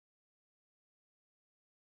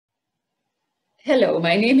Hello,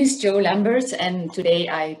 my name is Jo Lambert and today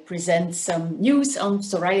I present some news on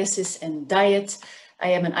psoriasis and diet. I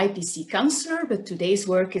am an IPC counselor, but today's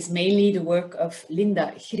work is mainly the work of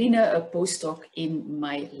Linda Grine, a postdoc in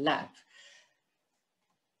my lab.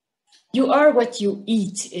 You are what you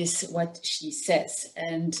eat is what she says,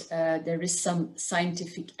 and there is some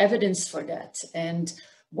scientific evidence for that. And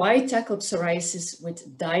why tackle psoriasis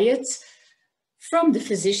with diet? From the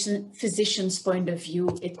physician's point of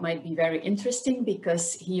view, it might be very interesting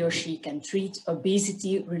because he or she can treat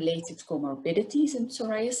obesity-related comorbidities in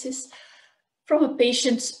psoriasis. From a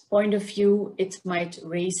patient's point of view, it might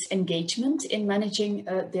raise engagement in managing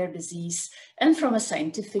their disease. And from a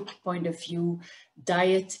scientific point of view,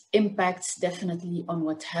 diet impacts definitely on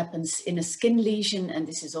what happens in a skin lesion. And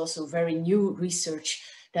this is also very new research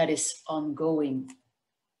that is ongoing.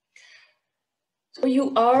 So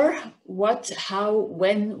you are what, how,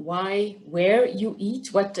 when, why, where you eat.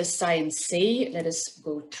 What does science say? Let us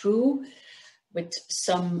go through with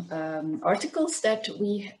some articles that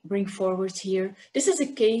we bring forward here. This is a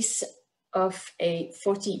case of a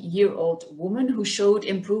 40-year-old woman who showed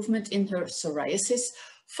improvement in her psoriasis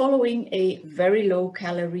following a very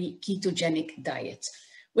low-calorie ketogenic diet,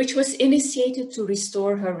 which was initiated to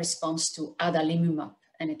restore her response to adalimumab,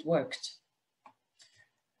 and it worked.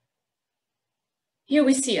 Here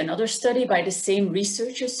we see another study by the same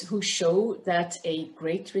researchers who show that a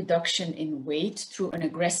great reduction in weight through an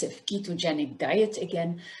aggressive ketogenic diet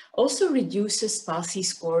again also reduces PASI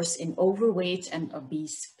scores in overweight and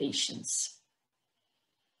obese patients.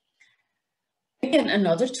 Again,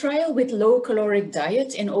 another trial with low caloric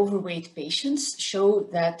diet in overweight patients show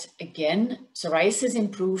that again, psoriasis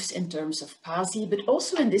improves in terms of PASI, but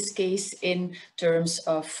also in this case in terms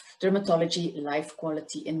of dermatology life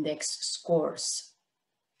quality index scores.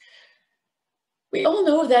 We all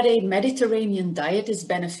know that a Mediterranean diet is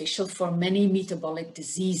beneficial for many metabolic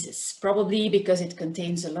diseases, probably because it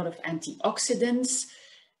contains a lot of antioxidants,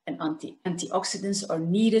 and antioxidants are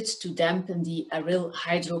needed to dampen the aryl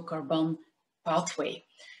hydrocarbon pathway.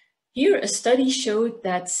 Here, a study showed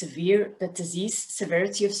that disease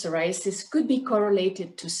severity of psoriasis could be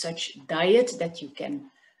correlated to such diet that you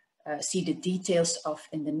can see the details of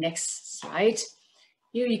in the next slide.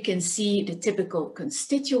 Here you can see the typical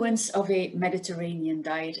constituents of a Mediterranean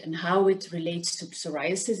diet and how it relates to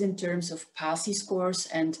psoriasis in terms of PASI scores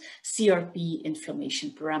and CRP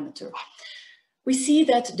inflammation parameter. We see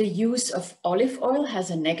that the use of olive oil has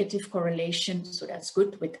a negative correlation, so that's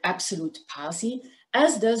good, with absolute PASI,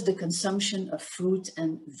 as does the consumption of fruit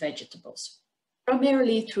and vegetables,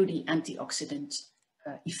 primarily through the antioxidant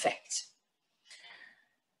effect.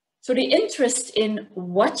 So the interest in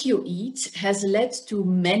what you eat has led to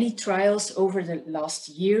many trials over the last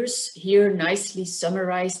years, here nicely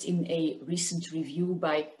summarized in a recent review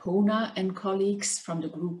by Pona and colleagues from the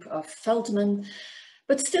group of Feldman.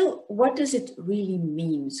 But still, what does it really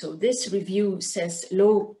mean? So this review says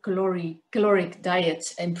low caloric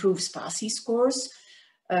diet improves PASI scores,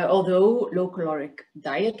 although low caloric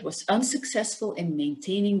diet was unsuccessful in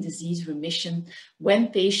maintaining disease remission when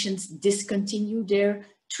patients discontinue their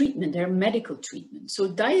treatment, their medical treatment. So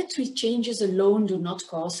dietary changes alone do not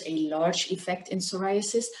cause a large effect in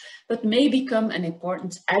psoriasis, but may become an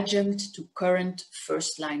important adjunct to current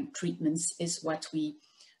first-line treatments is what we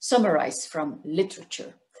summarize from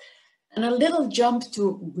literature. And a little jump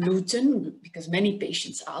to gluten, because many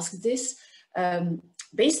patients ask this.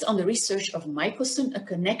 Based on the research of Michelson, a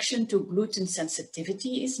connection to gluten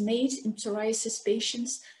sensitivity is made in psoriasis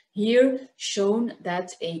patients. Here shown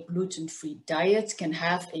that a gluten-free diet can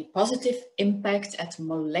have a positive impact at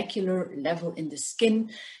molecular level in the skin.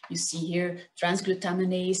 You see here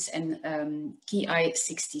transglutaminase and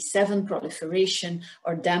Ki67 proliferation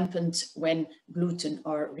are dampened when gluten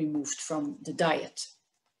are removed from the diet.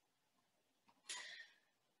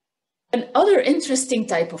 Another interesting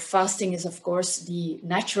type of fasting is, of course, the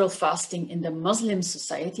natural fasting in the Muslim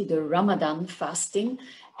society, the Ramadan fasting.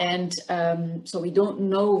 And so we don't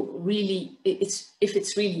know really if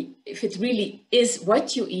it really is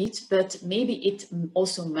what you eat, but maybe it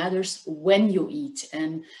also matters when you eat.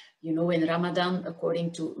 And you know, in Ramadan,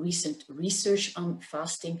 according to recent research on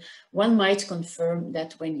fasting, one might confirm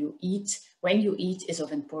that when you eat is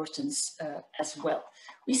of importance as well.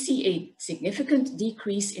 We see a significant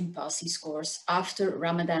decrease in PASI scores after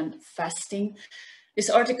Ramadan fasting. This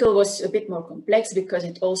article was a bit more complex because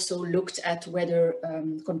it also looked at whether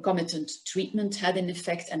concomitant treatment had an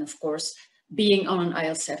effect, and of course, being on an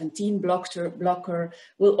IL-17 blocker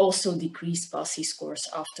will also decrease PASI scores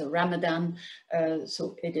after Ramadan.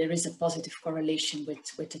 So there is a positive correlation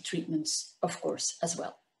with the treatments, of course, as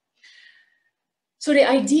well. So the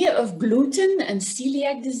idea of gluten and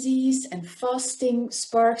celiac disease and fasting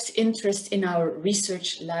sparked interest in our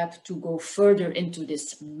research lab to go further into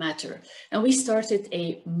this matter. And we started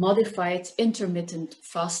a modified intermittent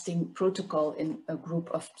fasting protocol in a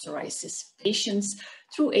group of psoriasis patients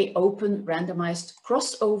through an open randomized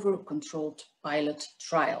crossover controlled pilot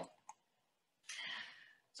trial.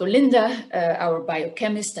 So Linda, our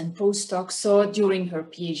biochemist and postdoc, saw during her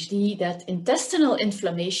PhD that intestinal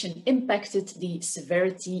inflammation impacted the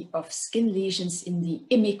severity of skin lesions in the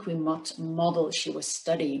imiquimod model she was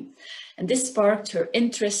studying. And this sparked her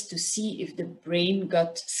interest to see if the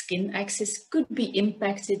brain-gut-skin axis could be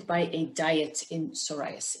impacted by a diet in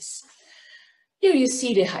psoriasis. Here you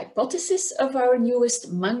see the hypothesis of our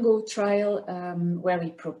newest MANGO trial, where we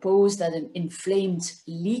propose that an inflamed,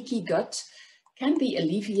 leaky gut can be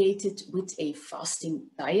alleviated with a fasting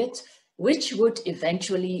diet, which would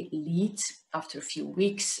eventually lead, after a few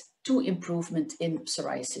weeks, to improvement in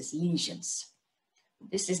psoriasis lesions.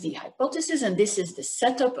 This is the hypothesis, and this is the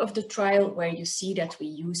setup of the trial, where you see that we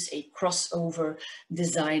use a crossover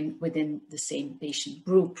design within the same patient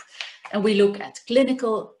group. And we look at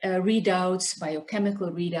clinical readouts, biochemical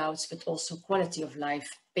readouts, but also quality of life,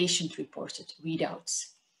 patient-reported readouts.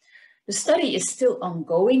 The study is still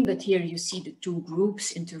ongoing, but here you see the two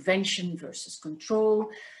groups, intervention versus control,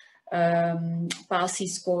 PASI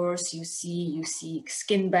scores, you see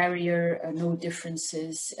skin barrier, no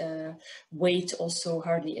differences, weight also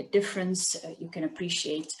hardly a difference. You can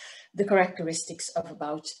appreciate the characteristics of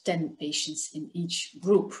about 10 patients in each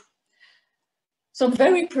group. Some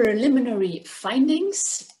very preliminary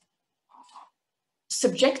findings.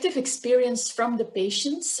 Subjective experience from the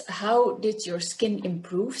patients. How did your skin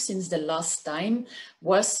improve since the last time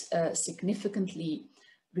was significantly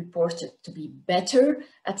reported to be better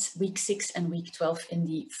at week 6 and week 12 in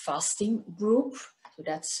the fasting group. So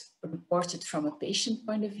that's reported from a patient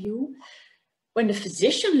point of view. When the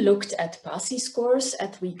physician looked at PASI scores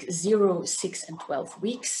at week 0, 6 and 12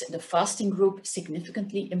 weeks, the fasting group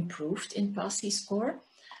significantly improved in PASI score.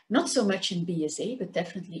 Not so much in BSA, but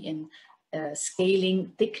definitely in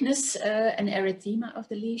scaling thickness and erythema of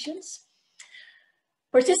the lesions.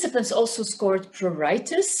 Participants also scored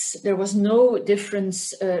pruritus. There was no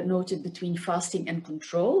difference noted between fasting and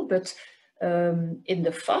control, but in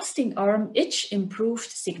the fasting arm, itch improved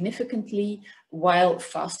significantly while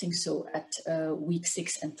fasting. So at week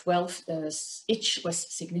 6 and 12, itch was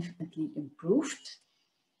significantly improved.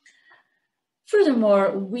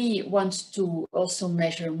 Furthermore, we want to also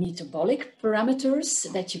measure metabolic parameters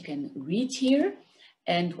that you can read here.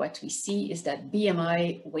 And what we see is that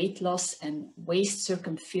BMI, weight loss and waist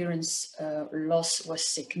circumference loss was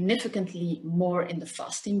significantly more in the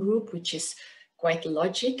fasting group, which is quite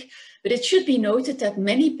logic. But it should be noted that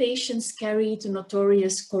many patients carry the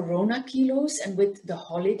notorious corona kilos, and with the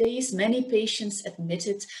holidays, many patients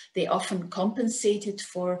admitted they often compensated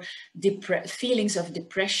for feelings of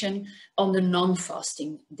depression on the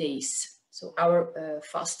non-fasting days. So our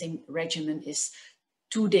fasting regimen is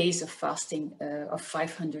 2 days of fasting of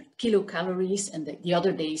 500 kilocalories, and the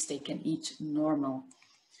other days they can eat normal.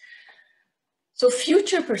 So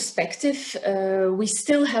future perspective, we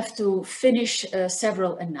still have to finish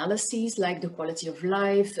several analyses like the quality of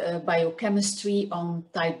life, biochemistry on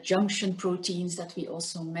tight junction proteins that we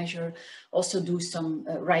also measure, also do some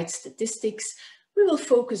right statistics. We will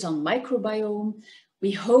focus on microbiome.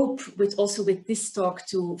 We hope also with this talk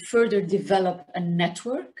to further develop a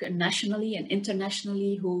network nationally and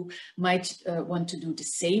internationally who might want to do the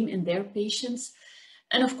same in their patients.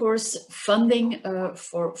 And of course, funding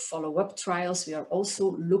for follow-up trials, we are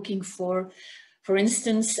also looking for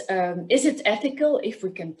instance, is it ethical if we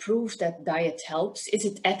can prove that diet helps? Is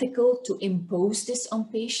it ethical to impose this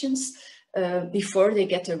on patients before they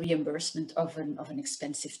get a reimbursement of an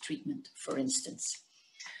expensive treatment, for instance?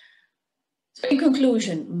 So in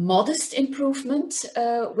conclusion, modest improvement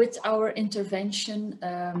with our intervention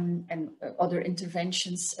and other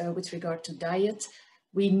interventions with regard to diet.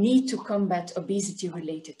 We need to combat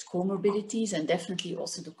obesity-related comorbidities and definitely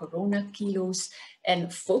also the corona kilos.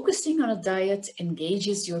 And focusing on a diet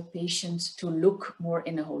engages your patient to look more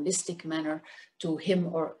in a holistic manner to him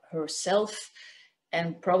or herself.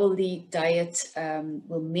 And probably diet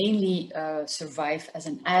will mainly survive as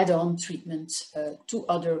an add-on treatment to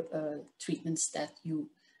other treatments that you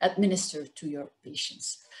administer to your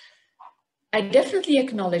patients. I definitely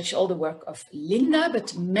acknowledge all the work of Linda,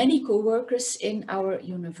 but many co-workers in our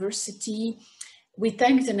university. We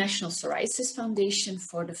thank the National Psoriasis Foundation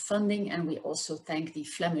for the funding, and we also thank the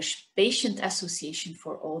Flemish Patient Association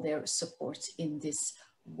for all their support in this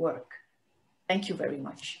work. Thank you very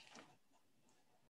much.